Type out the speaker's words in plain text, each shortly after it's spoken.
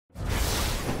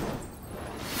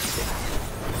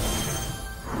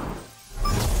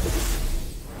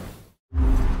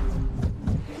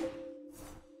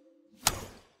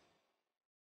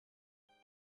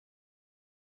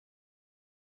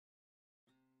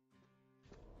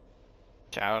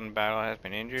Child in battle has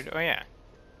been injured. Oh yeah.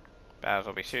 Battles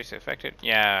will be seriously affected.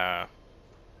 Yeah.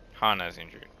 Hana's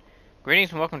injured.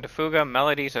 Greetings and welcome to Fuga,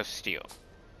 Melodies of Steel.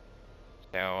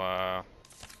 So,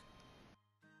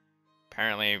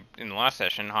 apparently in the last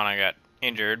session, Hana got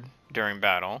injured during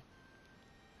battle,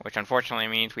 which unfortunately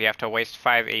means we have to waste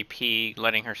 5 AP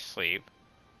letting her sleep.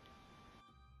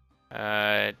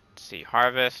 Let's see,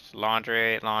 harvest,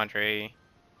 laundry.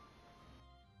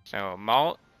 So,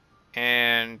 Malt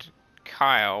and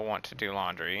Kyle want to do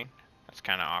laundry. That's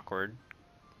kind of awkward.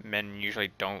 Men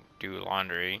usually don't do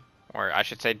laundry, or I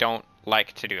should say don't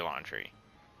like to do laundry.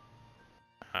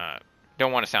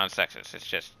 Don't want to sound sexist, it's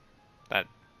just that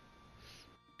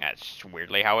that's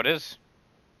weirdly how it is.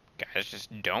 Guys just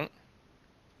don't.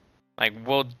 Like,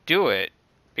 we'll do it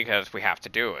because we have to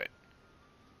do it.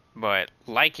 But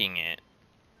liking it,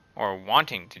 or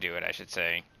wanting to do it, I should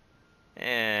say,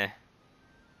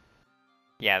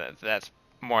 yeah, that's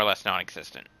more or less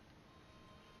non-existent.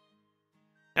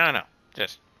 I don't know,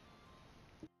 just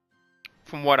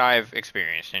from what I've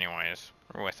experienced anyways,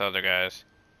 with other guys.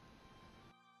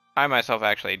 I myself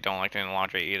actually don't like doing the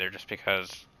laundry either, just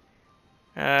because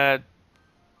the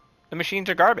machines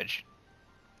are garbage.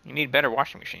 You need better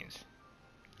washing machines.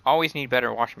 Always need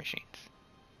better washing machines.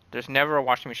 There's never a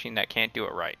washing machine that can't do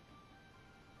it right.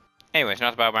 Anyways,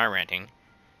 enough about my ranting.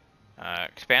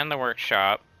 Expand the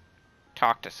workshop.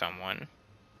 Talk to someone.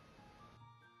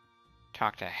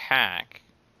 Talk to Hack.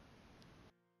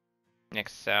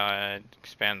 Next,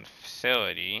 expand the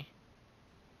facility.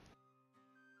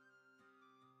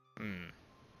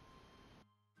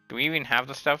 Do we even have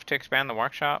the stuff to expand the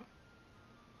workshop?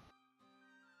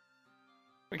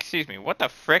 Excuse me, what the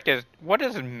frick is... What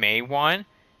does May want?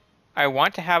 I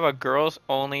want to have a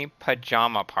girls-only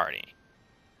pajama party.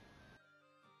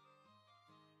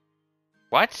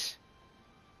 What?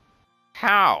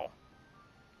 How?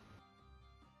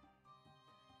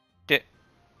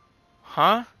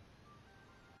 Huh?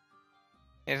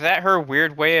 Is that her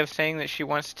weird way of saying that she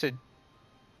wants to,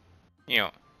 you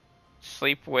know,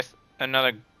 sleep with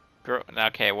another girl?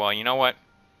 Okay, well, you know what?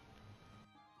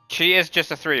 She is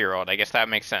just a 3-year-old. I guess that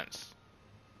makes sense.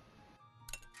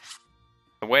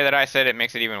 The way that I said it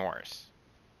makes it even worse.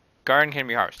 Garden can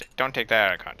be harvested. Don't take that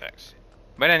out of context.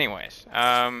 But anyways,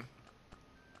 yeah,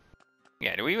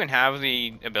 do we even have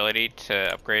the ability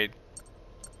to upgrade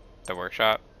the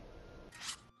workshop?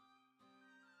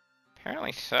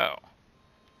 Apparently so.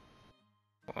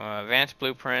 Advanced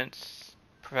blueprints,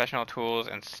 professional tools,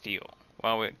 and steel.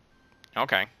 Well,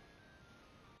 okay.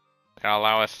 That'll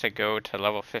allow us to go to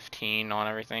level 15 on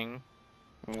everything.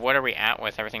 What are we at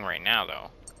with everything right now,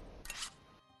 though?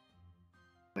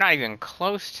 We're not even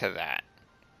close to that.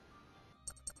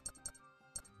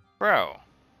 Bro.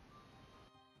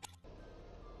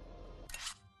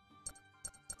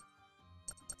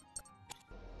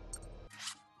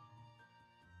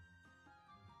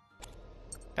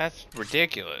 That's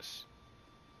ridiculous.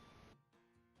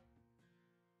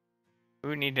 We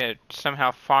would need to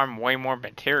somehow farm way more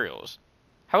materials.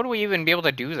 How would we even be able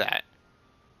to do that?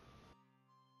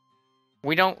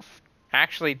 We don't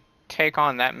actually take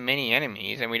on that many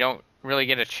enemies, and we don't really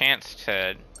get a chance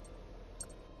to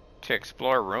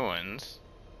explore ruins.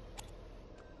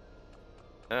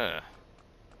 Ugh.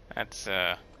 That's,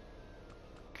 kind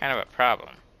of a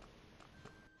problem.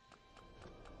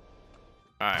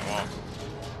 Alright, well,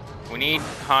 we need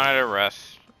Hana to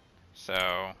rest, so...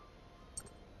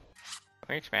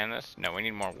 Can we expand this? No, we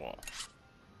need more wool.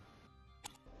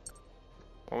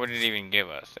 What would it even give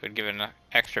us? It would give an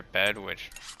extra bed, which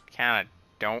kinda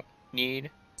don't need.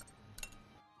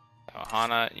 So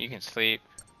Hana, you can sleep.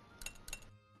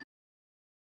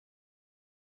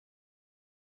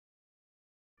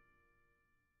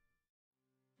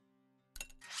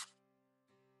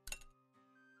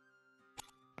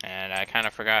 And I kind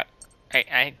of forgot.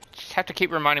 I just have to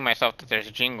keep reminding myself that there's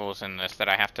jingles in this that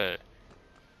I have to,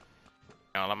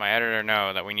 let my editor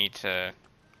know that we need to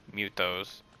mute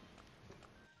those.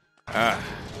 Yeah,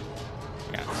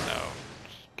 so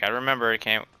gotta remember,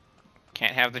 can't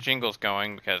have the jingles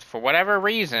going because for whatever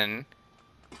reason,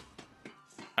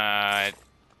 they're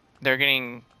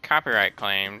getting copyright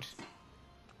claimed,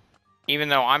 even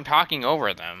though I'm talking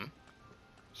over them.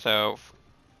 So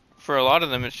for a lot of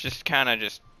them, it's just kind of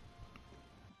just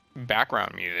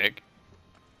background music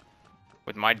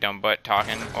with my dumb butt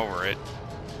talking over it.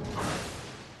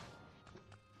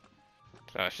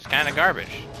 So it's just kind of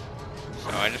garbage. So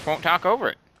I just won't talk over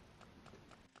it.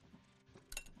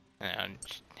 And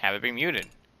just have it be muted.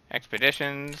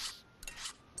 Expeditions.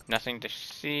 Nothing to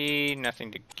see,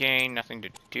 nothing to gain, nothing to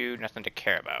do, nothing to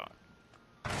care about.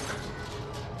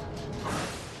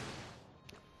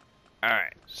 Alright.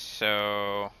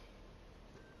 so...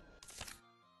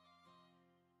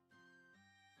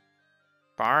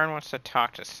 Barn wants to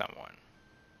talk to someone.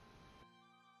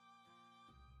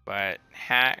 But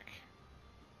Hack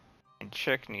and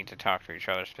Chick need to talk to each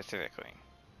other specifically.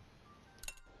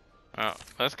 Oh,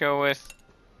 let's go with...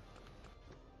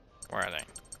 Where are they?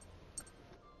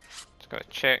 Let's go with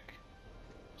Chick.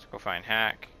 Let's go find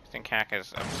Hack. I think Hack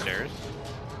is upstairs.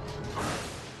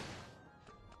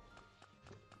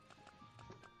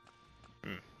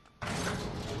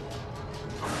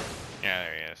 Yeah,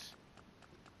 there he is.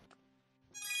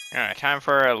 Alright, time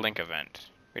for a link event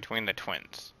between the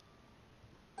twins.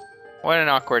 What an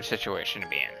awkward situation to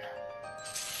be in.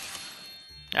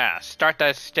 Ah, start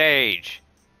that stage!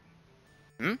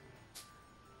 Hmm?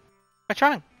 What's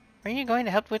wrong? Are you going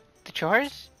to help with the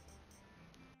chores?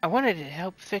 I wanted to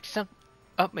help fix some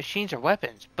up machines or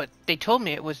weapons, but they told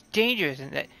me it was dangerous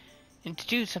and to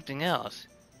do something else.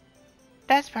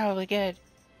 That's probably good.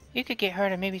 You could get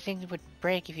hurt and maybe things would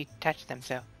break if you touched them,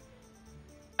 so.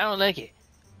 I don't like it,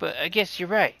 but I guess you're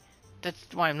right. That's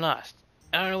why I'm lost.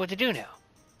 I don't know what to do now.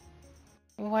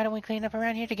 Why don't we clean up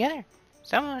around here together?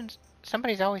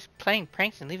 Somebody's always playing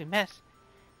pranks and leaving mess.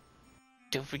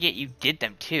 Don't forget you did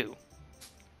them too.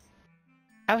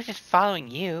 I was just following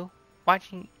you,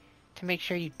 watching to make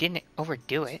sure you didn't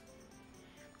overdo it.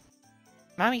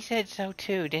 Mommy said so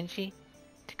too, didn't she?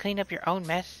 To clean up your own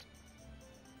mess.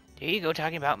 There you go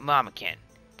talking about Mom again.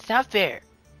 It's not fair.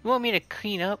 You want me to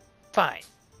clean up? Fine.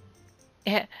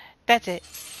 Yeah, that's it.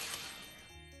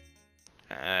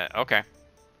 Okay.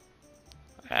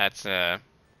 That's,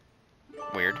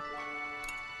 weird.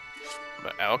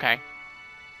 But, okay.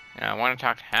 I want to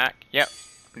talk to Hack. Yep,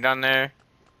 I'm done there.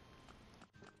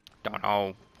 Don't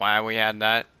know why we had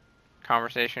that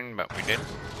conversation, but we did.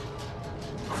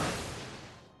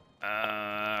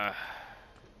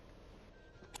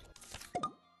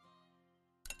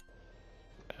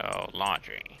 So,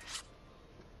 laundry.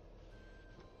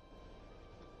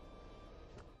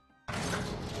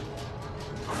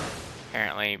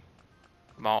 Apparently,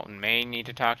 Malt and May need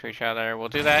to talk to each other. We'll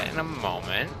do that in a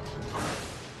moment.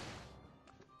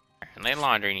 Apparently,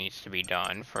 laundry needs to be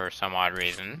done for some odd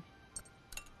reason.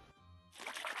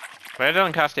 But it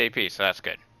doesn't cost AP, so that's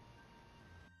good.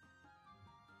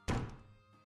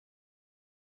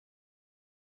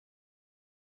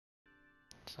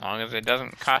 As long as it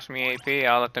doesn't cost me AP,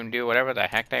 I'll let them do whatever the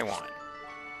heck they want.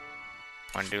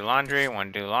 One do laundry,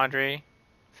 one do laundry.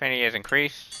 Affinity has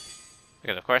increased,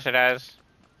 because of course it has.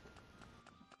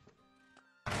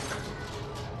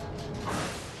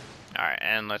 Alright,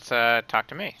 and let's talk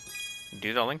to me.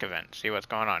 Do the link event, see what's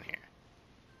going on here.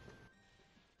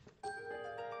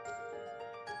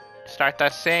 Start the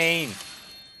scene!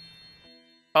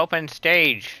 Open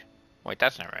stage! Wait,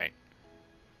 that's not right.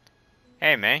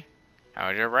 Hey, May.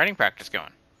 How's your writing practice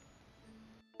going?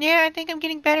 Yeah, I think I'm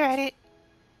getting better at it.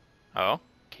 Oh?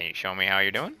 Can you show me how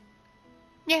you're doing?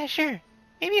 Yeah, sure.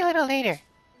 Maybe a little later.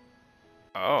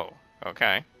 Oh,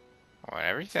 okay.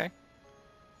 Whatever you say.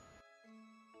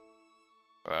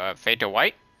 Fade to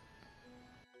white?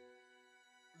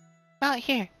 Well,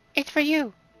 here. It's for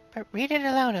you. But read it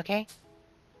alone, okay?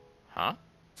 Huh?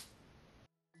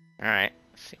 Alright,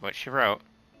 let's see what she wrote.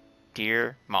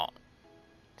 Dear Malt.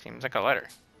 Seems like a letter.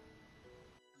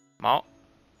 Malt,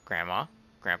 Grandma,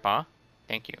 Grandpa,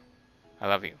 thank you. I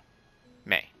love you.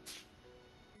 May.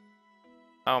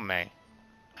 Oh, May.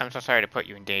 I'm so sorry to put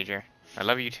you in danger. I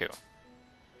love you too.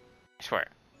 I swear.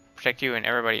 Protect you and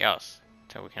everybody else,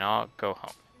 so we can all go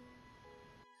home.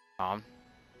 Mom,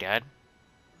 Dad,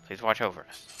 please watch over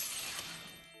us.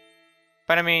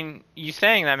 But I mean, you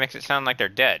saying that makes it sound like they're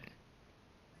dead.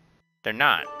 They're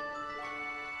not.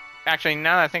 Actually,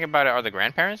 now that I think about it, are the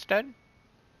grandparents dead?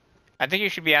 I think you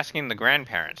should be asking the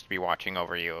grandparents to be watching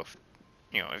over you,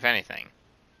 if anything.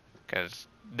 Because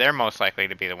they're most likely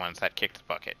to be the ones that kicked the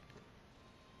bucket.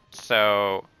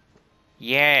 So,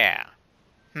 yeah.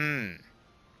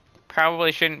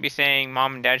 Probably shouldn't be saying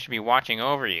Mom and Dad should be watching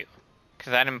over you.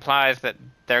 Because that implies that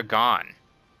they're gone.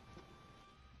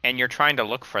 And you're trying to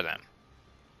look for them.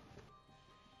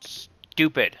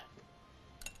 Stupid.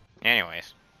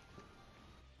 Anyways.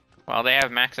 Well, they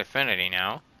have max affinity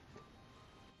now.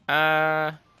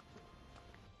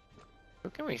 Who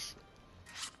can we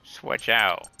switch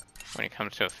out when it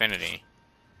comes to affinity?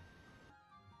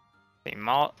 The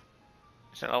Malt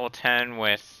is at level 10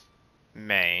 with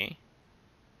May.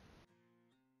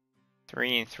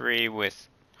 3 and 3 with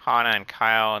Hana and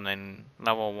Kyle, and then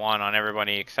level 1 on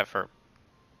everybody except for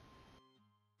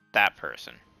that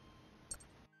person.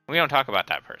 We don't talk about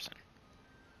that person.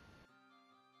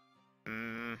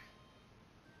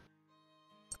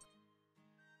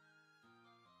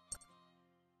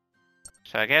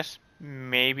 So I guess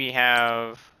maybe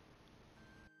have...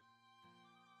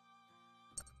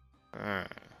 Okay,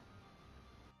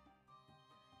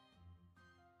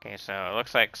 so it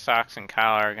looks like Socks and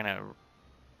Kyle are gonna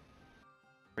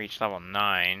reach level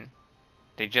 9.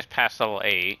 They just passed level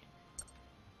 8.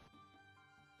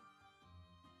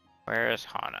 Where is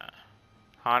Hana?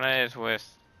 Hana is with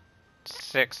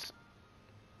 6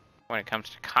 when it comes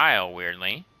to Kyle,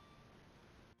 weirdly.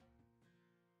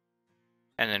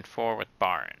 And then 4 with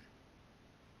Baron.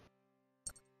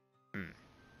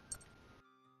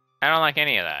 I don't like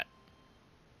any of that.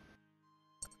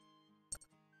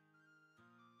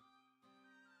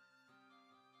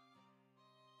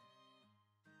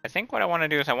 I think what I want to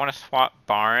do is I want to swap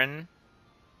Baron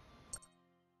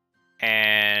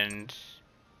and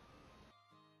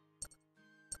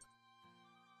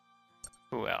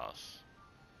who else?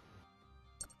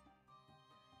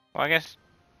 Well, I guess,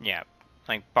 yeah,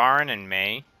 like Baron and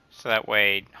May, so that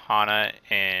way Hana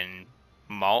and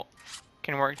Malt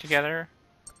can work together.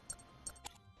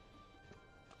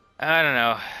 I don't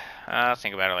know. I'll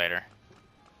think about it later.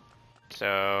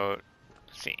 So,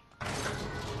 let's see.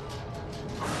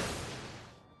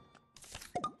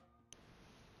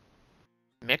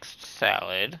 Mixed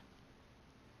salad.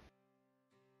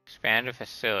 Expand a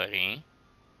facility.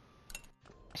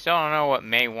 I still don't know what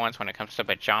May wants when it comes to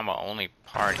pajama only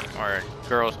party, or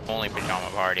girls only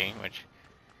pajama party, which,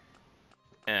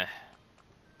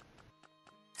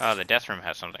 Oh, the death room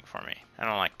has something for me. I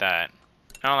don't like that.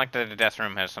 I don't like that the death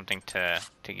room has something to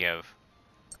give.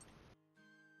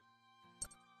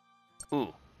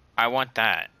 Ooh, I want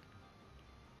that.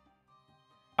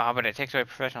 Oh, but it takes away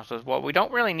professional skills. Well, we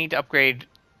don't really need to upgrade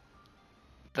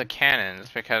the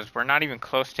cannons because we're not even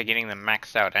close to getting them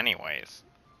maxed out anyways.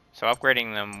 So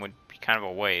upgrading them would be kind of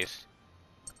a waste.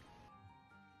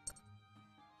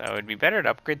 So it would be better to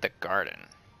upgrade the garden.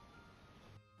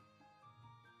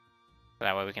 So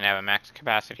that way we can have a max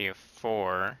capacity of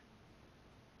 4.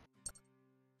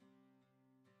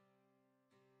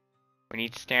 We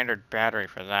need standard battery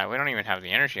for that. We don't even have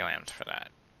the energy lamps for that.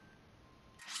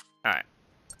 Alright.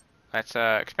 Let's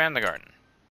expand the garden.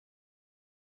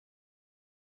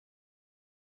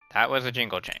 That was a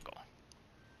jingle jangle.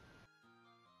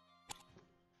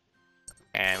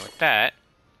 And with that,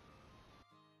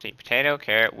 see, potato,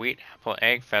 carrot, wheat, apple,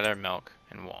 egg, feather, milk,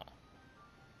 and wool.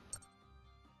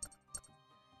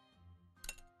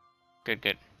 Good,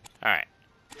 good. Alright.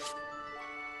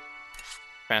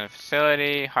 Expand the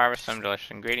facility, harvest some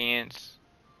delicious ingredients.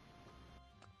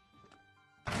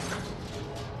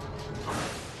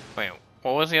 Wait,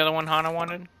 what was the other one Hana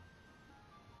wanted?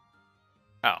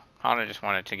 Oh, Hana just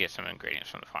wanted to get some ingredients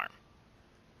from the farm.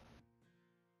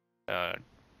 So,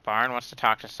 Barn wants to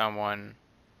talk to someone.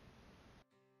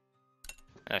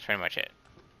 That's pretty much it.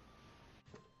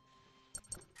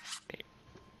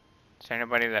 Is there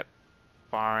anybody that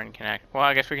Barn can act? Well,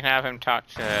 I guess we can have him talk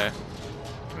to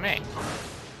me.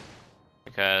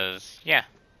 Because, yeah.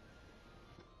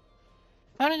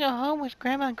 I want to go home with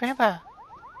Grandma and Grandpa.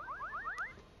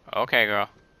 Okay, girl.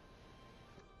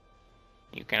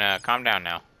 You can calm down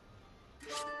now.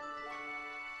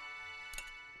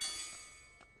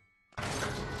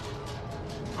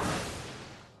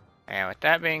 And with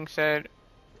that being said,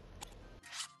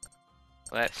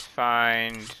 let's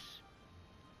find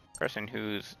a person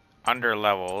who's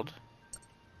under-leveled.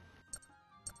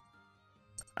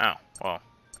 Oh, well.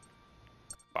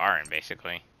 Baron,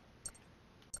 basically.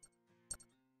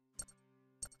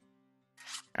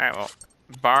 Alright, well,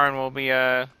 Baron will be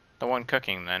the one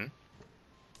cooking then.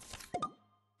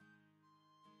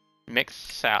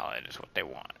 Mixed salad is what they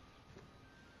want.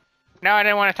 No, I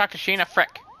didn't want to talk to Sheena,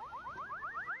 frick.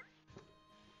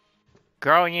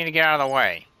 Girl, you need to get out of the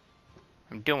way.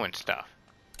 I'm doing stuff.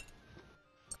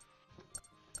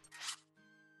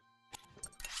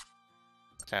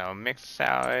 So, mixed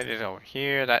salad is over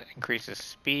here. That increases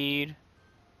speed.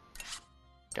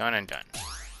 Done and done.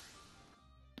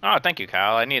 Oh, thank you,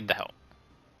 Kyle. I needed the help.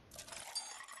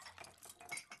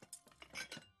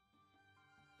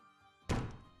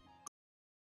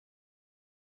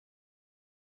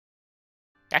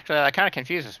 Actually, that kind of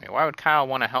confuses me. Why would Kyle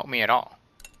want to help me at all?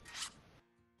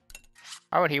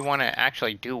 Why would he want to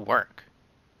actually do work?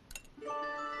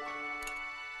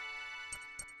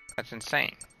 That's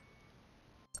insane.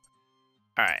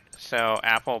 Alright, so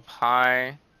apple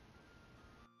pie.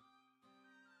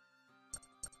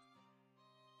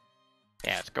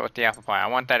 Yeah, let's go with the apple pie. I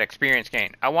want that experience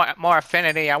gain. I want more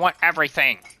affinity. I want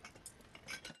everything.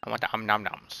 I want the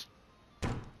nom-noms.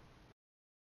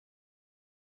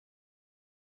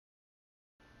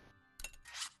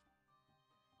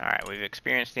 Alright, we've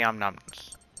experienced the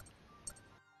nom-noms.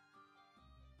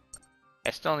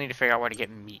 I still need to figure out where to get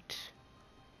meat.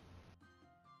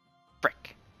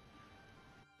 Frick.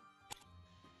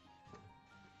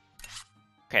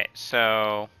 Okay,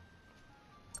 so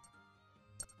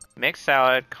mixed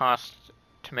salad costs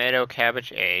tomato,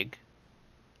 cabbage, egg.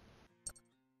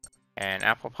 And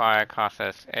apple pie costs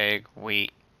us egg,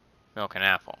 wheat, milk, and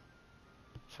apple.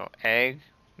 So egg,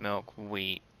 milk,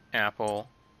 wheat, apple,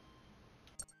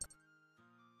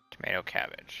 tomato,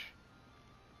 cabbage.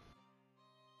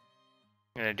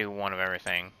 I'm gonna do one of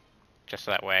everything, just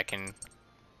so that way I can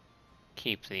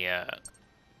keep the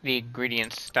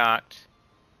ingredients stocked.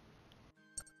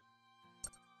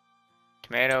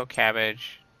 Tomato,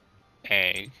 cabbage,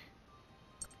 egg.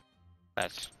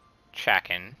 That's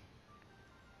chicken.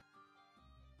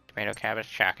 Tomato, cabbage,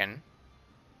 chicken.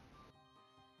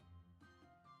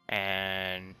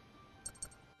 And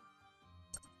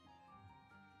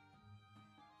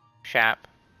chap,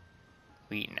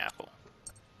 wheat, and apple.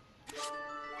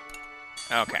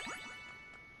 Okay.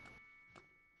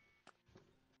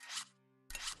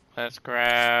 Let's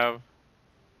grab...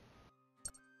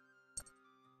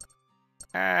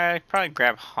 probably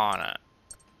grab Hana.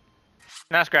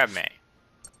 Now let's grab May.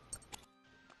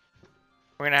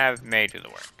 We're gonna have May do the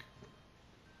work.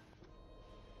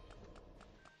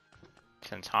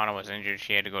 Since Hana was injured,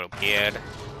 she had to go to bed.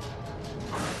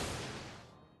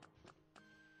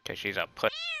 Cause she's a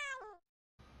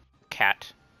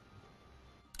cat.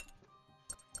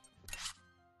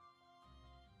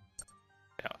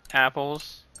 So,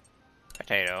 apples,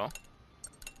 potato,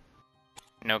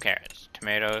 no carrots,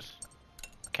 tomatoes,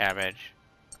 cabbage,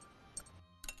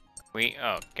 wheat.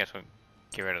 Oh, guess we'll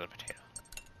get rid of the potato.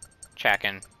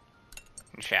 Chicken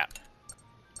and chap.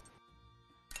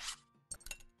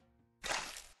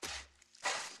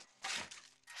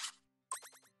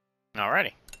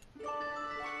 Alrighty.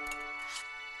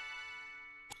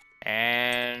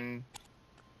 And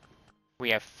we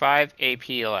have 5 AP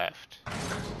left.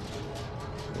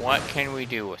 What can we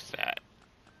do with that?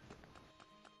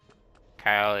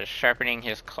 Kyle is sharpening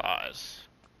his claws.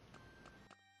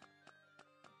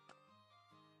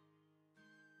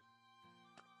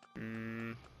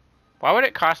 Why would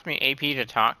it cost me AP to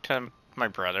talk to my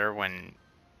brother when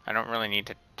I don't really need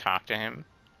to talk to him?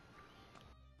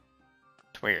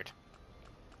 It's weird.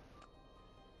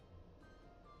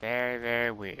 Very,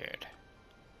 very weird.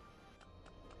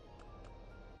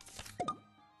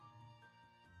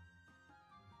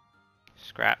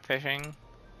 Scrap fishing?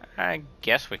 I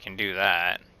guess we can do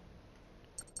that.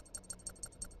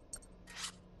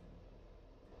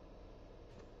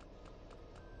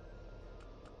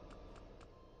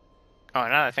 Oh, now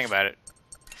that I think about it.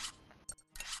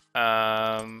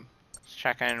 Let's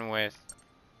check in with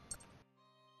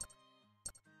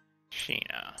Sheena.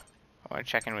 I want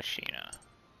to check in with Sheena.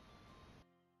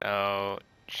 So,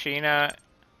 Sheena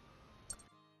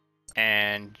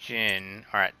and Jin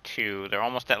are at 2. They're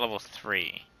almost at level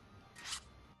 3.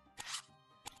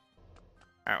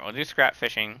 Alright, we'll do scrap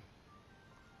fishing.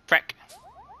 Frick!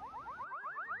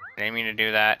 Didn't mean to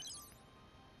do that.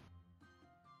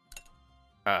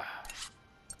 Ugh.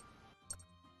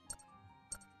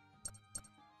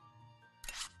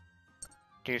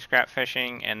 Do scrap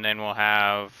fishing, and then we'll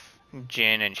have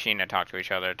Jin and Sheena talk to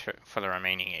each other for the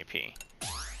remaining AP.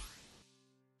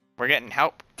 We're getting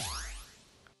help.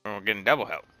 Or we're getting double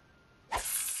help.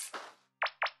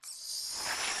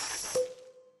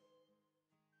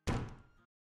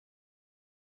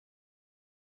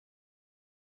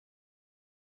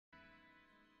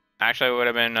 Actually, I would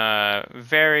have been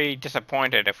very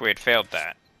disappointed if we had failed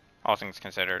that, all things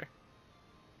considered.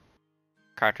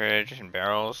 Cartridge and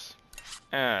barrels.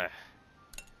 That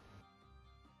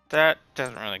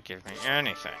doesn't really give me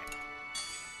anything.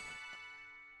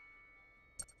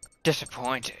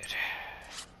 Disappointed.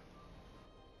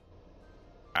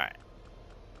 Alright.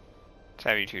 Let's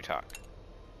have you two talk.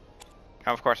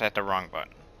 Oh, of course I hit the wrong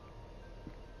button.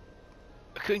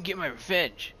 I couldn't get my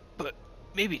revenge, but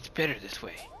maybe it's better this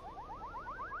way.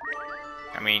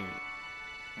 I mean,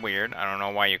 weird. I don't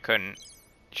know why you couldn't.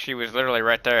 She was literally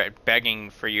right there begging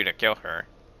for you to kill her.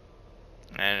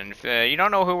 And if you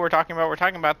don't know who we're talking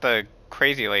about the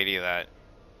crazy lady that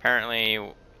apparently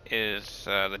is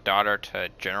the daughter to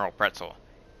General Pretzel.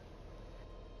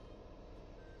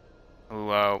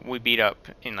 Who we beat up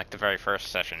in like the very first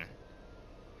session.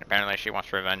 Apparently she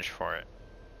wants revenge for it.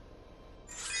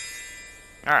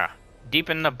 Ah,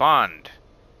 deepen the bond.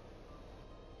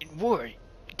 In war, you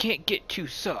can't get too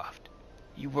soft.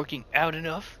 You working out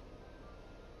enough?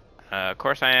 Of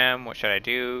course I am. What should I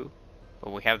do?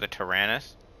 Well, we have the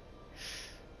Tyrannus.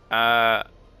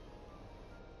 What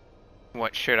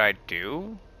should I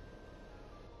do?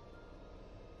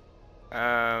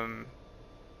 Um,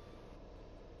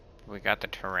 we got the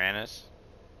Tyrannus.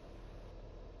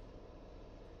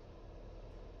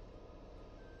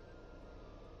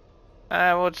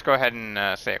 We'll just go ahead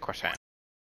and say a Corsan.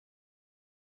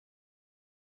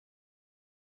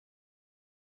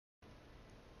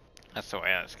 That's the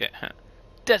way. Let's get.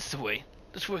 That's the way.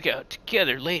 Let's work out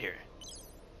together later.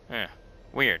 Yeah,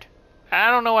 weird.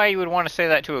 I don't know why you would want to say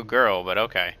that to a girl, but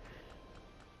okay.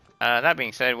 That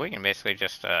being said, we can basically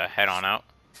just head on out.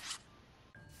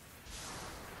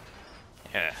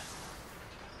 Yeah.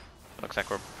 Looks like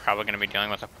we're probably going to be dealing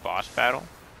with a boss battle.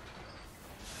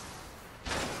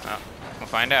 Oh, we'll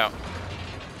find out.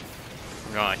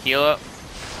 We're going to heal up.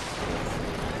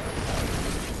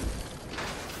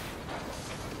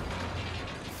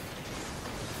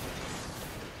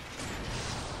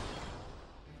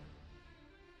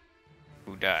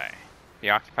 Who die? The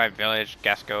occupied village,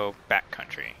 Gasco,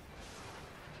 backcountry.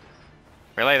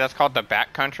 Really? That's called the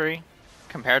backcountry?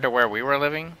 Compared to where we were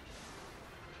living?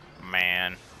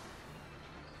 Man.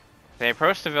 They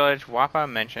approached the village Wappa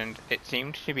mentioned it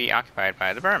seemed to be occupied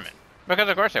by the Burman. Because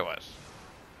of course it was.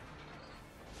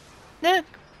 Look!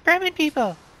 Burman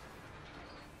people!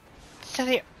 So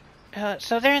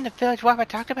they're in the village Wappa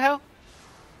talked about?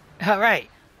 Alright,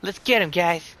 let's get them,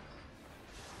 guys.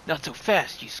 Not so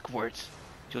fast, you squirts.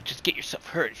 You'll just get yourself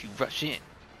hurt if you rush in.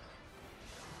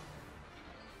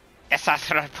 Is that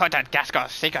reported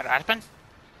Gasco's secret weapon?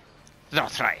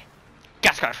 That's right.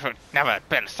 Gasco would never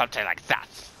build something like that.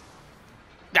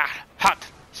 Ah, hot!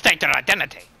 State your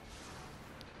identity!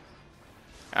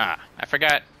 Ah, I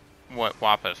forgot what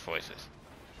Wappa's voice is.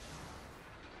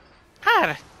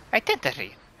 Ah,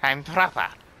 identity. I'm proper.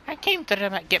 I came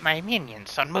to get my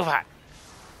minions on move on.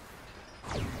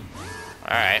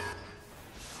 Alright.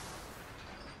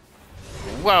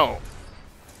 Whoa!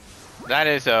 That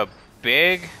is a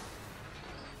big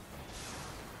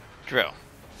drill.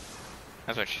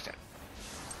 That's what she said.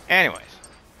 Anyways.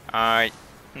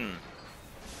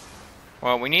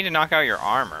 Well, we need to knock out your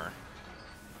armor.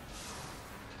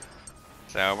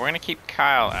 So, we're gonna keep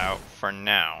Kyle out for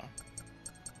now.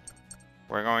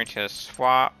 We're going to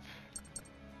swap...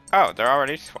 Oh, they're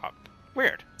already swapped.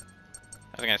 Weird.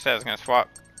 I was gonna swap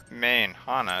May and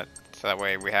Hana, so that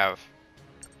way we have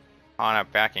Hana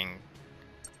backing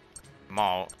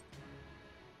Malt.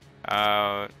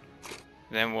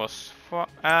 Then we'll swap...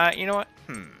 you know what?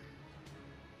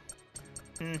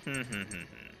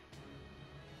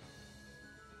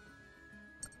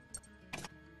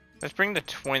 Let's bring the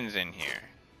twins in here.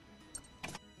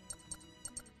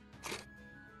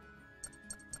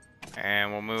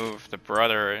 And we'll move the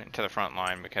brother into the front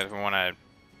line because we want to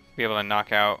be able to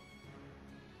knock out...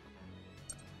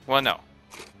 Well, no.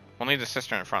 We'll need the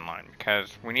sister in the front line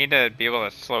because we need to be able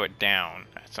to slow it down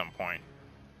at some point.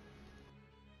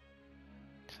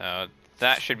 So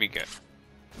that should be good.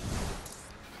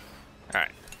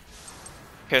 Alright.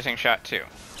 Piercing shot 2.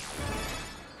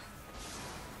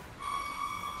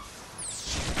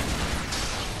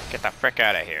 Get the frick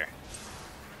out of here.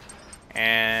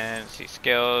 And let's see,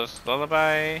 skills,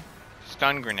 lullaby,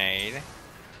 stun grenade,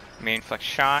 main flex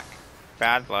shock,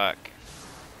 bad luck,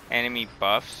 enemy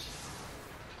buffs,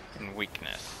 and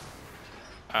weakness.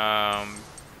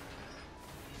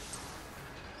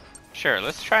 Sure,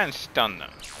 let's try and stun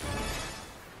them.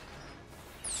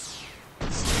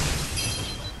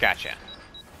 Gotcha.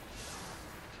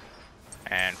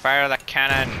 And fire the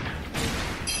cannon.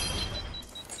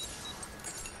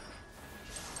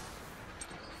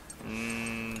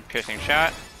 Piercing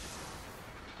shot.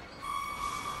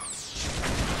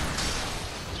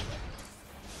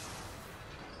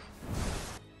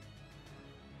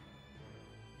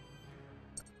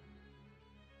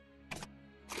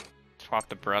 Swap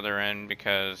the brother in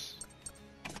because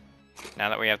now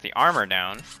that we have the armor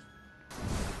down,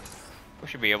 we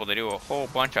should be able to do a whole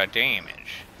bunch of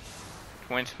damage.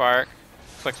 Twin Spark,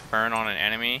 inflicts burn on an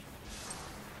enemy.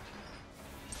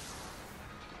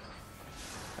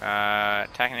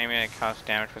 Attack an enemy that causes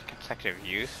damage with consecutive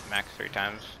use, max 3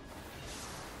 times.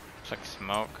 Looks like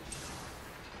smoke.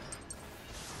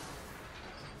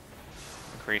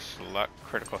 Increase luck,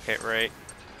 critical hit rate.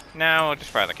 No, we'll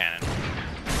just fire the cannon.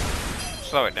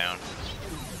 Slow it down.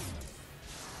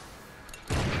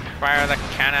 Fire the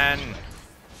cannon!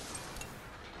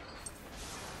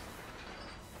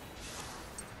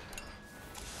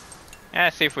 Yeah,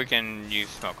 see if we can use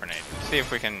smoke grenade. See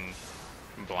if we can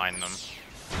blind them.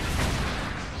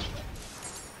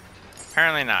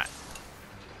 Apparently not.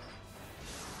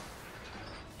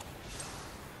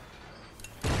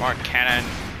 More cannon.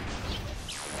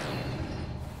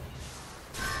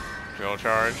 Drill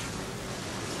charge.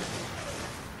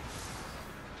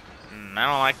 And I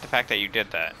don't like the fact that you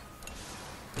did that.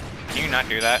 Can you not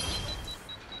do that?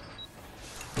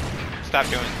 Stop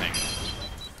doing things.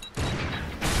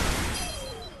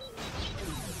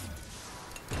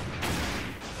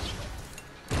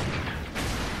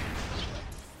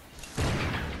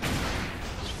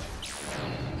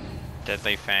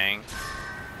 Deadly Fang.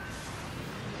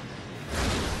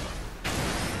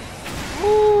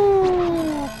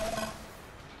 Woo!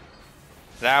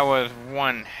 That was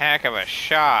one heck of a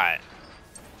shot.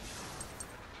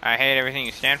 I hate everything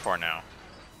you stand for now.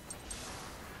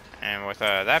 And with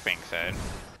that being said,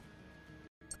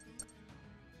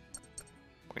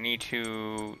 we need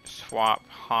to swap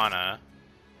Hana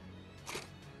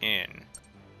in.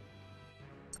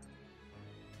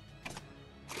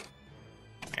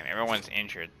 And everyone's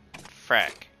injured.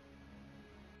 Freck.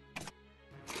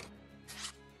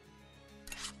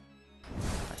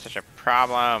 That's such a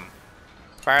problem.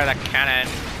 Fire the cannon.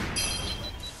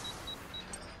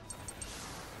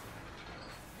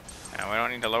 Now we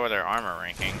don't need to lower their armor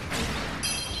ranking.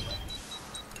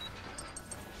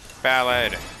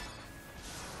 Ballad.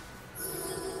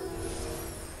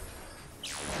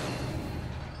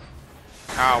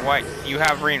 Oh, what? You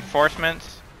have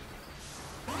reinforcements?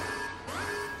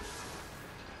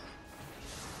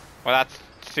 Well, that's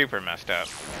super messed up.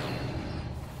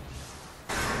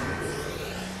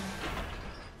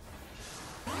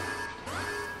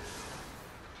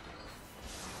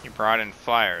 You brought in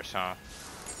flyers, huh?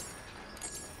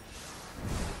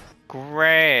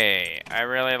 Great! I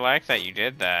really like that you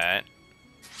did that.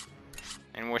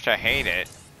 In which I hate it.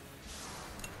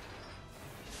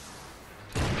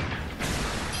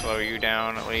 Slow you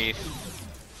down at least.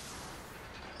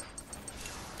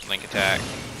 Link attack.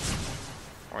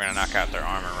 We're gonna knock out their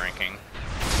armor ranking.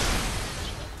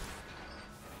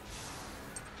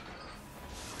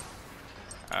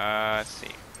 Let's see.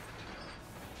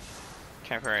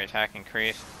 Temporary attack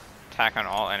increase. Attack on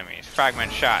all enemies.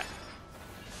 Fragment shot.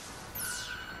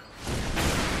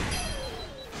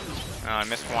 Oh, I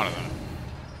missed one of them.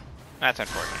 That's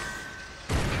unfortunate.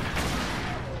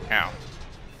 Ow.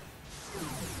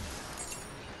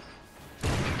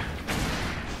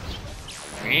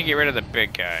 We need to get rid of the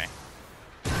big guy.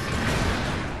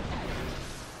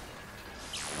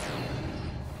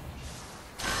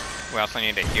 We also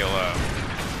need to heal up.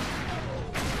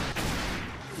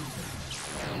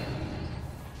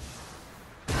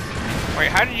 Wait,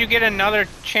 how did you get another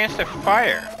chance to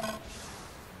fire?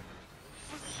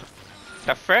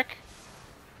 The frick?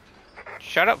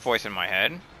 Shut up, voice in my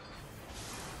head.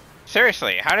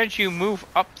 Seriously, how did you move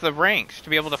up the ranks to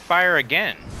be able to fire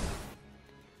again?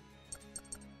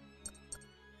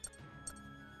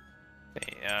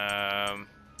 Okay,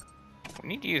 we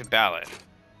need to use Ballad.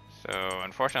 So,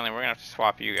 unfortunately, we're gonna have to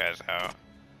swap you guys out.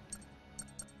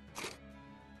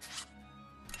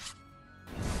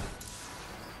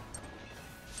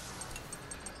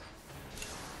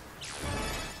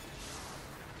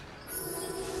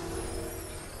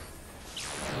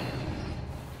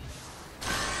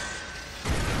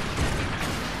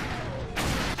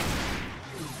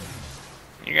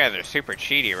 You guys are super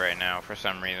cheaty right now for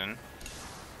some reason.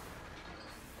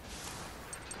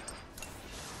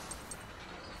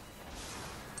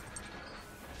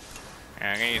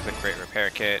 I'm gonna use the Great Repair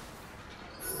Kit.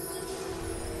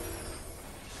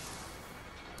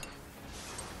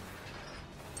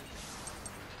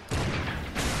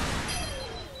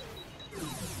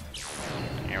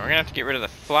 Yeah, we're gonna have to get rid of the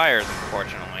flyers,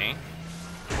 unfortunately.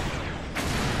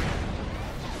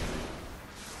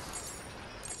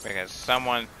 Because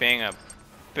someone's being a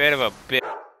bit of a bitch.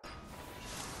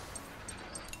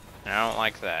 And I don't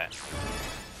like that.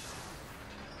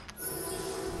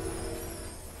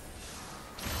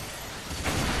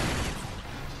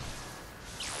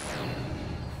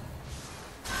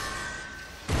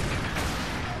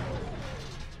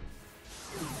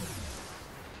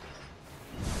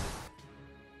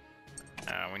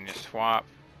 We need to swap.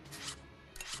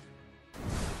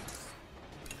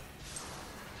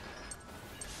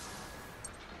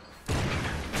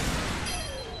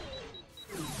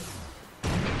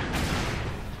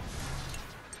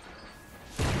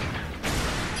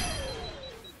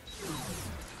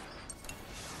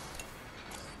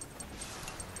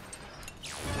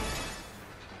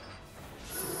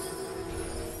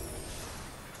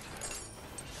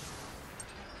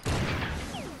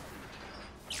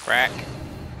 Crack.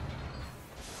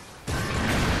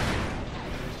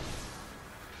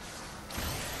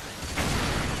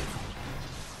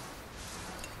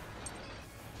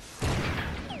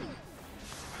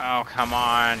 Oh, come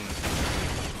on.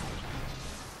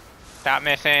 Stop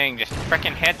missing. Just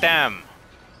frickin' hit them.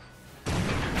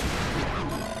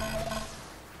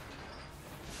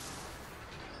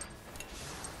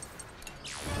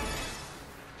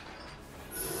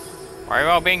 Why are you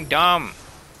all being dumb?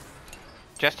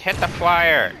 Just hit the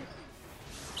flyer.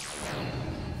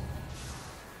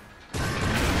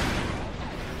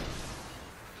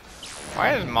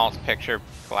 Why is Malt's picture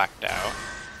blacked out?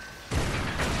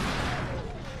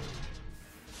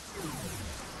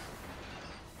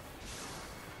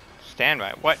 Stand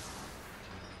by. What?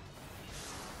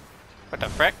 What the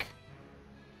frick?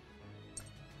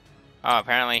 Oh,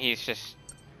 apparently he's just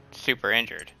super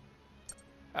injured.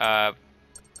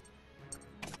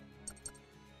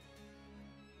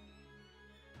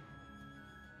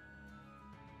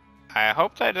 I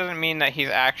hope that doesn't mean that he's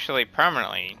actually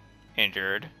permanently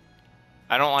injured.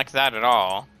 I don't like that at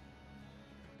all.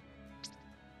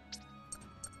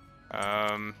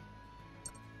 Because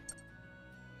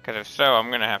if so,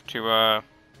 I'm gonna have to,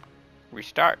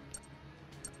 restart.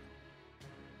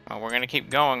 Well, we're gonna keep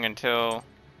going until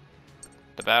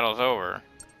the battle's over.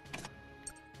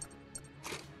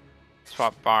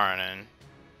 Swap Baron in.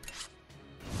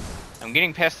 I'm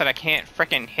getting pissed that I can't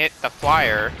frickin' hit the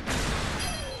flyer.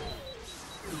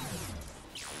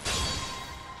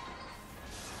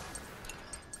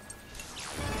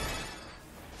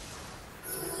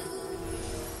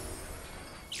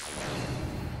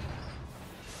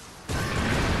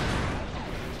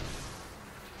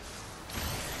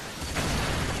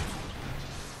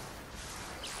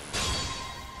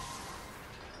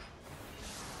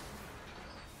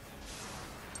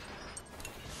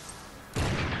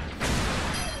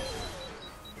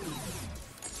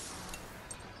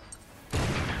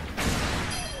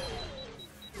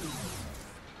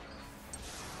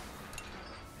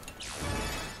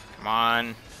 Come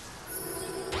on.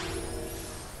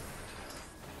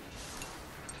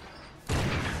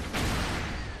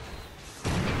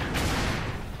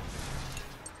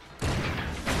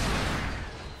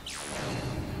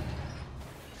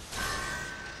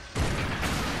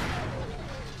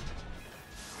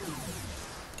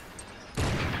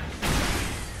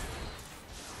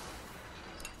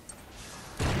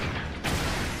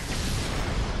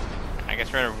 I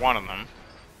get rid of one of them.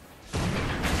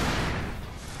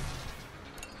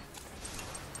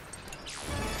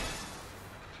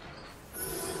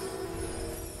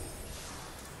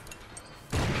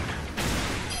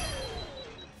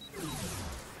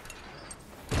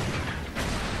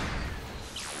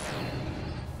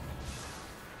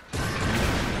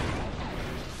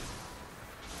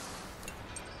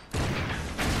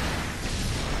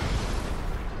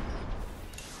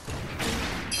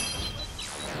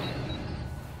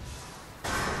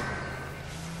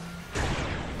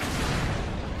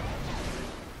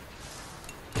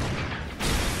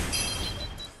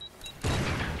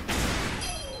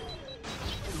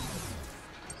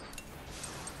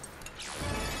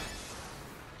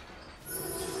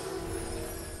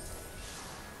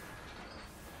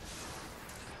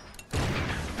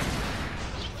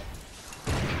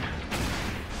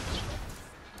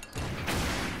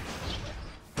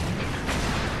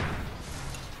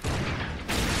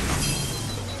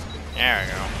 There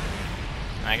we go.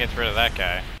 That gets rid of that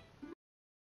guy.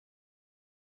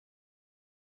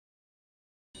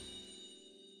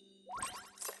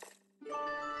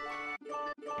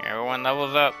 Everyone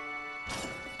levels up.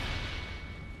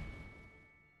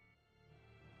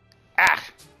 Ah!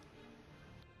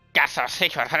 Gas our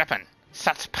secret weapon.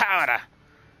 Such power.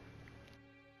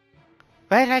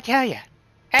 What did I tell you?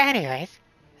 Anyways,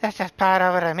 let's just part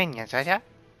over the minions, will ya?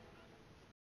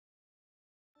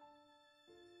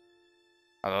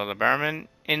 Although the Doberman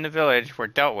in the village were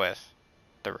dealt with,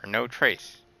 there were no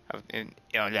trace of,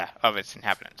 of its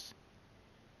inhabitants.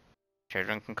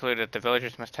 Children concluded that the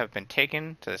villagers must have been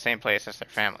taken to the same place as their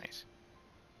families.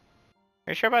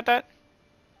 Are you sure about that?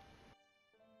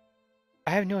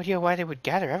 I have no idea why they would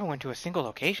gather everyone to a single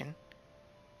location.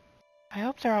 I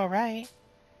hope they're alright.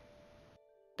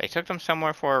 They took them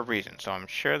somewhere for a reason, so I'm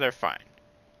sure they're fine.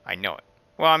 I know it.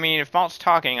 Well, I mean, if Malt's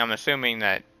talking, I'm assuming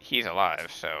that he's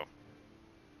alive, so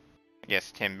I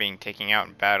guess him being taken out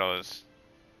in battle is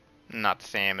not the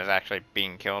same as actually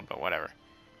being killed, but whatever.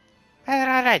 Well,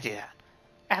 alright then.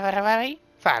 Everybody,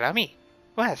 follow me.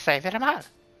 We'll save them all.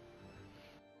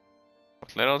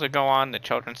 With little to go on, the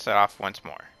children set off once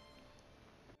more.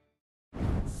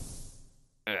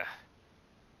 Ugh.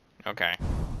 Okay.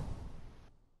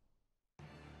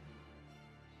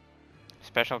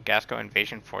 Special Gasco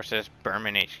Invasion Forces,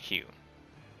 Berman HQ.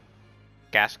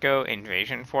 Gasco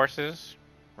Invasion Forces?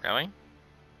 Really?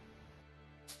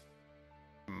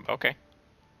 Okay.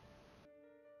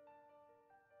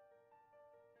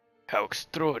 How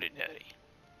extraordinary.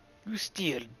 You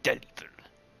still deliver.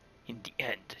 In the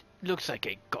end, looks like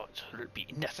a god will be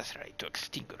necessary to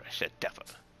extinguish the devil.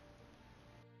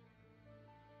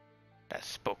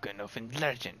 spoken of in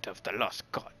legend of the lost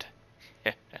god.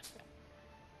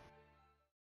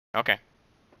 Okay.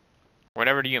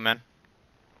 Whatever to you, man.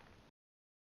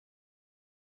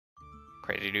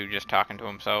 Crazy dude just talking to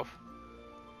himself.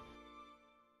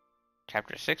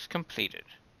 Chapter 6 completed.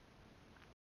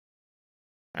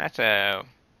 That's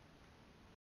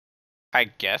I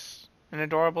guess, an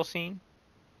adorable scene.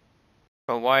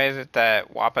 But why is it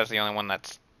that Wappa's the only one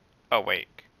that's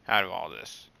awake out of all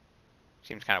this?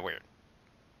 Seems kind of weird.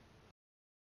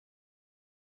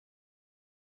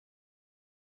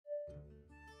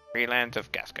 Freelands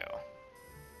of Gasco.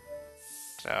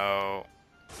 So,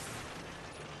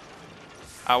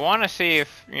 I want to see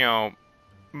if,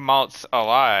 Malt's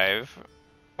alive,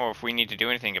 or if we need to do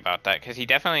anything about that, because he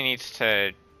definitely needs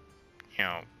to,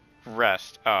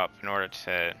 rest up in order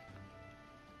to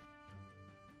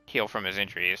heal from his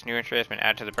injuries. New entry has been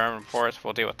added to the Doberman force.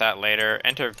 We'll deal with that later.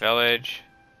 Enter village.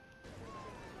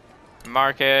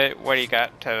 Market. What do you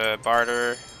got to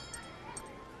barter?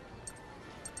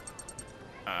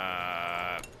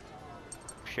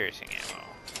 Piercing ammo.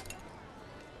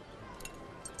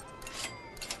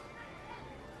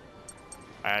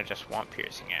 I just want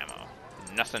piercing ammo.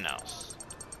 Nothing else.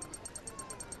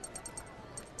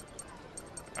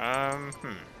 I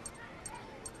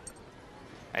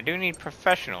do need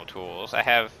professional tools. I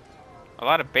have a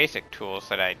lot of basic tools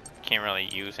that I can't really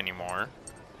use anymore.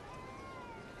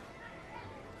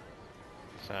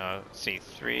 So, let's see,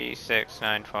 3, 6,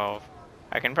 9, 12.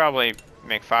 I can probably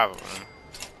make 5 of them.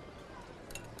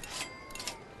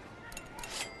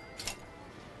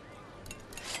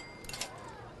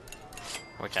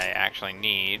 Which I actually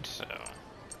need, so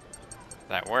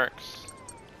that works.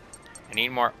 I need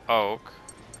more oak.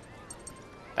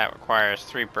 That requires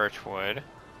 3 birch wood.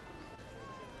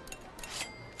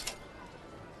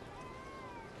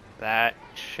 That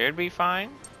should be fine.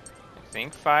 I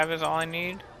think 5 is all I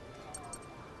need.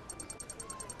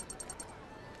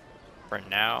 For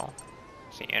now.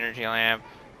 See, energy lamp.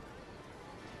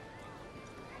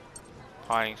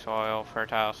 Potting soil,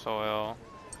 fertile soil.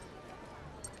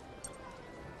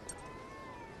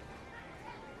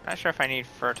 Not sure if I need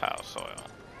fertile soil.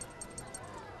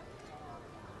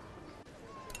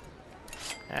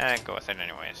 Go with it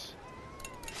anyways.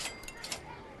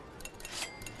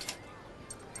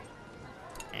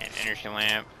 And energy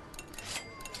lamp.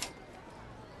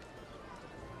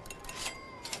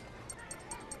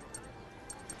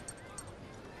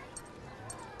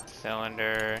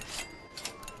 Cylinder.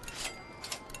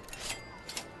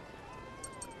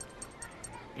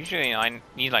 Usually I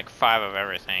need like 5 of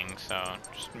everything, so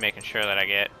just making sure that I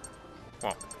get,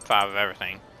 well, 5 of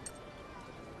everything.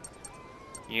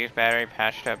 Used battery,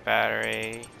 patched up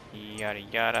battery, yada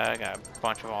yada. Got a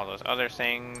bunch of all those other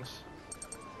things.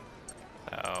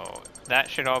 So that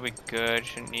should all be good.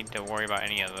 Shouldn't need to worry about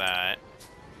any of that.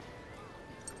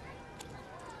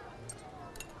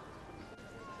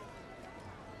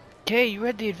 Hey, you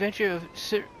read The Adventure of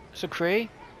Zaec?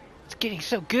 It's getting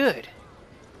so good.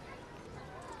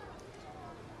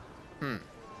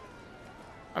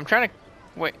 I'm trying to,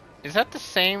 wait, is that the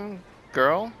same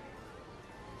girl?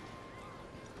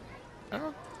 I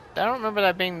don't remember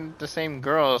that being the same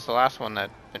girl as the last one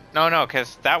that... No,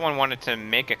 because that one wanted to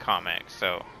make a comic,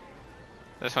 so...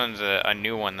 This one's a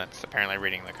new one that's apparently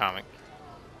reading the comic.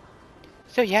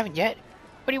 So you haven't yet?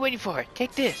 What are you waiting for?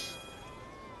 Take this.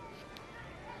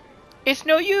 It's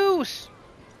no use!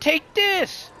 Take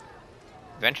this!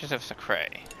 Adventures of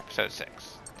Zaec, Episode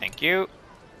 6. Thank you.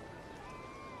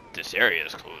 This area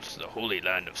is close to the Holy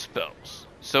Land of Spells.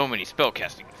 So many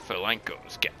spellcasting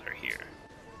Falankos gather here.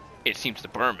 It seems the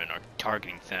Doberman are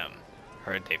targeting them.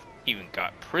 Heard they've even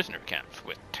got prisoner camps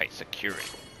with tight security.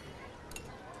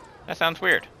 That sounds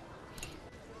weird.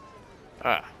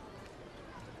 By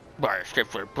a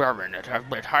skillful Doberman that have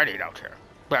been hiding out here.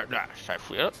 At last, I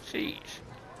feel at ease.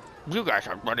 You guys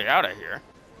are running out of here.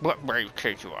 What brave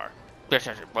kids you are. This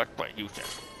isn't much but you said.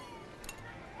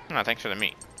 Oh, thanks for the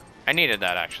meat. I needed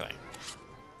that, actually.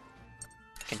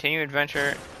 Continue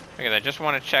adventure. Because I just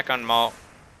want to check on Malt.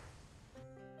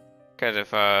 Because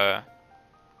if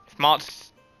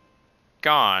Malt's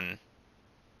gone,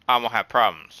 I won't have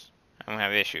problems. I won't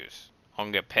have issues. I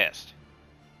won't get pissed.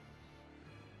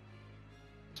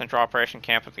 Central Operation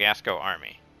Camp of the Gasco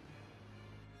Army.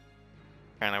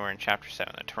 Apparently we're in Chapter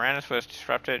 7. The Tyrannus was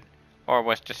disrupted, or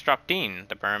was disrupting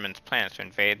the Doberman's plans to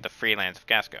invade the free lands of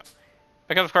Gasco.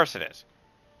 Because of course it is.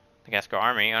 The Gasco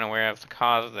army, unaware of the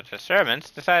cause of the disturbance,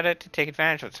 decided to take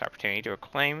advantage of this opportunity to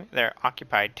reclaim their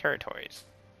occupied territories.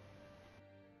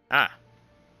 Ah.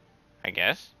 I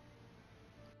guess.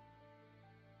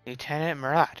 Lieutenant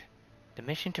Murat, the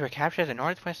mission to recapture the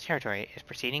Northwest Territory is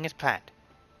proceeding as planned.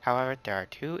 However, there are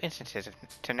two instances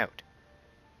to note.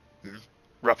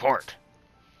 Report.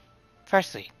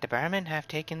 Firstly, the Barmen have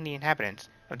taken the inhabitants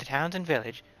of the towns and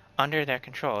village under their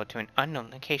control to an unknown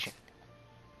location.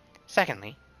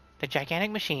 Secondly, the gigantic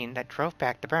machine that drove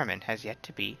back the Barmen has yet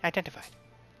to be identified.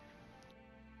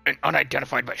 An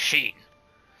unidentified machine.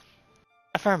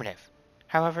 Affirmative.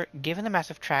 However, given the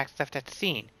massive tracks left at the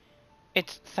scene,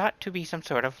 it's thought to be some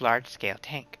sort of large-scale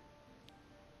tank.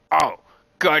 Oh,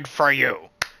 good for you.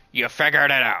 You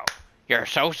figured it out. You're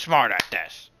so smart at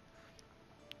this.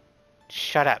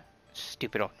 Shut up,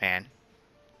 stupid old man.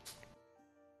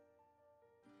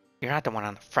 You're not the one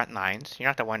on the front lines. You're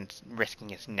not the one risking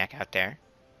his neck out there.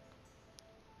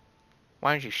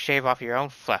 Why don't you shave off your own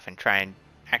fluff and try and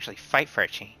actually fight for a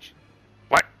change?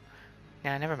 What?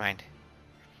 Nah, never mind.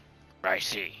 I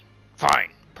see.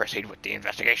 Fine. Proceed with the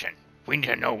investigation. We need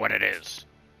to know what it is.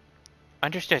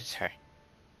 Understood, sir.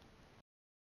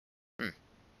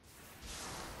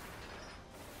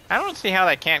 I don't see how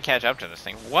they can't catch up to this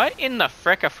thing. What in the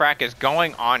frick-a-frack is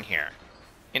going on here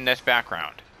in this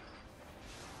background?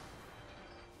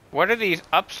 What are these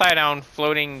upside-down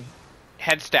floating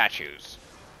head statues?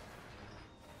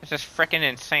 It's just frickin'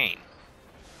 insane.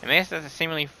 Amazed at the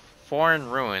seemingly foreign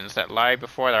ruins that lie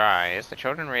before their eyes, the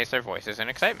children raise their voices in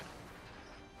excitement.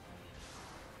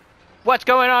 What's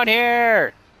going on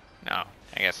here? No,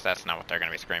 I guess that's not what they're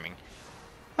gonna be screaming.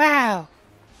 Wow!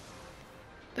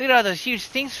 Look at all those huge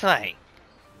things flying.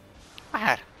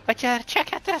 Wow, but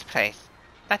check out this place.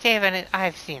 Not even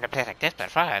I've seen a place like this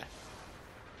before.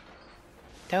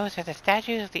 Those are the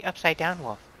statues of the upside-down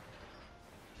wolf.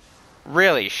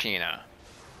 Really, Sheena?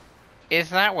 Is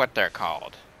that what they're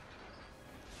called?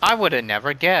 I would have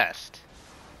never guessed.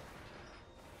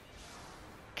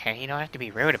 Okay, you don't have to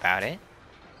be rude about it.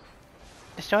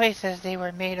 The story says they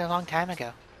were made a long time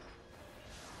ago.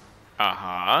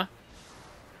 Uh-huh.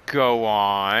 Go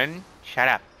on. Shut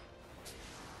up.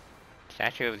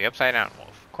 Statue of the Upside Down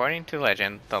Wolf. According to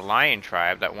legend, the lion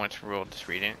tribe that once ruled this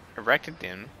region erected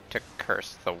them to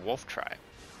curse the wolf tribe.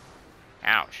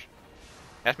 Ouch.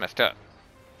 That's messed up.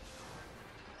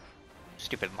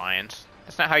 Stupid lions.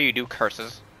 That's not how you do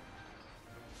curses.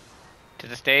 To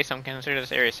this day, some consider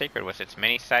this area sacred with its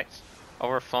many sites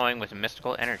overflowing with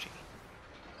mystical energy.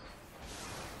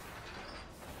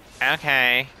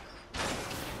 Okay.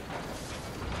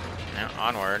 Now,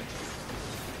 onward.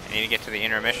 I need to get to the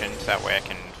intermission so that way I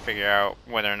can figure out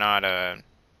whether or not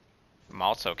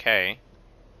Malt's okay.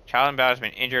 Child in battle has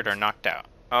been injured or knocked out.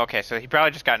 Okay, so he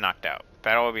probably just got knocked out.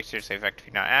 Battle will be seriously effective if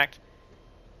you not act.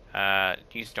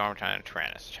 Use Doberman on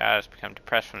Tyrannus. Child has become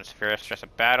depressed from the severe stress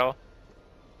of battle.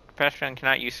 Depression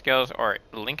cannot use skills or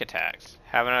link attacks.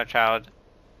 Have another child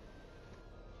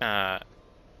to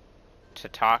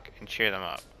talk and cheer them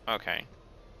up. Okay.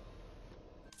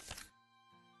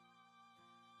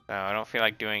 So I don't feel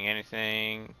like doing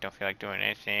anything. Don't feel like doing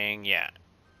anything. Yeah.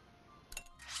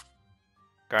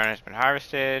 Garden has been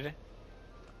harvested.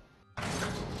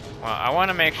 Well, I want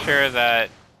to make sure that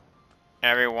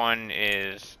everyone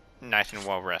is nice and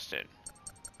well rested.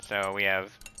 So we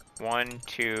have 1,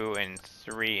 2, and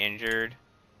 3 injured.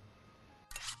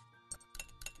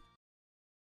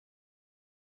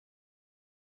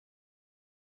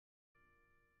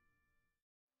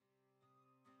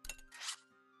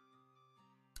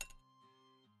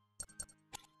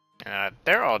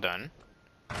 They're all done.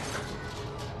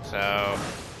 So,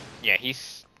 yeah,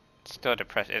 he's still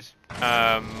depressed. Is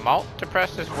Malt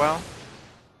depressed as well?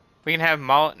 We can have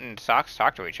Malt and Socks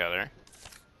talk to each other.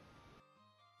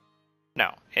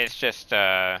 No, it's just,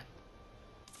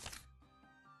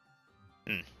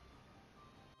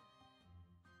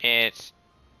 It's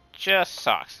just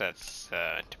Socks that's,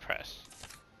 depressed.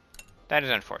 That is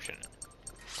unfortunate.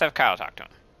 Let's have Kyle talk to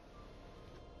him.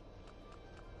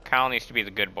 Kyle needs to be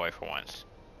the good boy for once.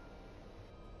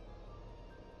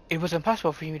 It was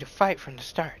impossible for you to fight from the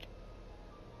start.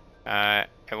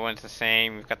 Everyone's the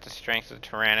same. We've got the strength of the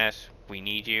Tyrannus. We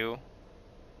need you.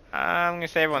 I'm gonna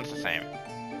say everyone's the same.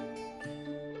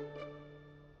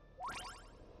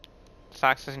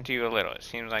 Socks listen to you a little. It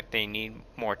seems like they need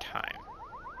more time.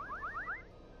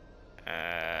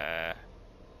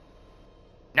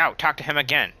 No, talk to him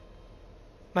again.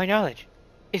 My knowledge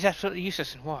is absolutely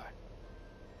useless in war.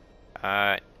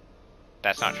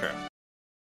 That's not true.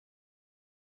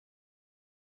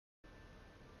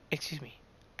 Excuse me,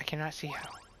 I cannot see how.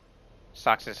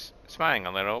 Socks is smiling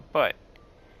a little, but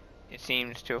it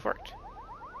seems to have worked.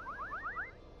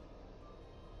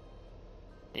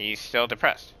 He's still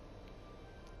depressed.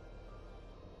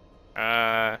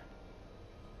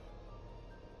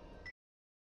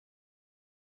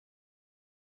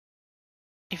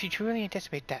 If you truly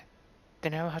anticipate that,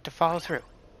 then I will have to follow through.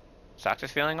 Socks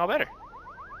is feeling all better.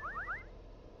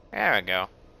 There we go.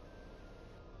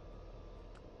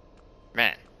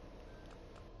 Man.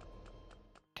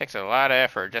 Takes a lot of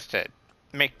effort just to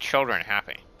make children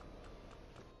happy.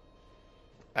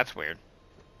 That's weird.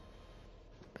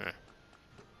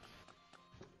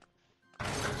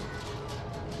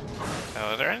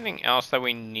 So, is there anything else that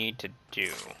we need to do?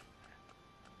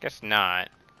 Guess not.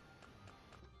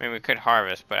 I mean, we could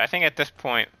harvest, but I think at this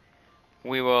point,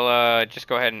 we will just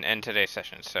go ahead and end today's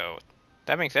session. So,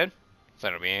 that being said,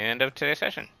 that'll be the end of today's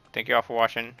session. Thank you all for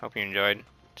watching. Hope you enjoyed.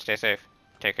 Stay safe.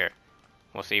 Take care.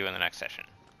 We'll see you in the next session.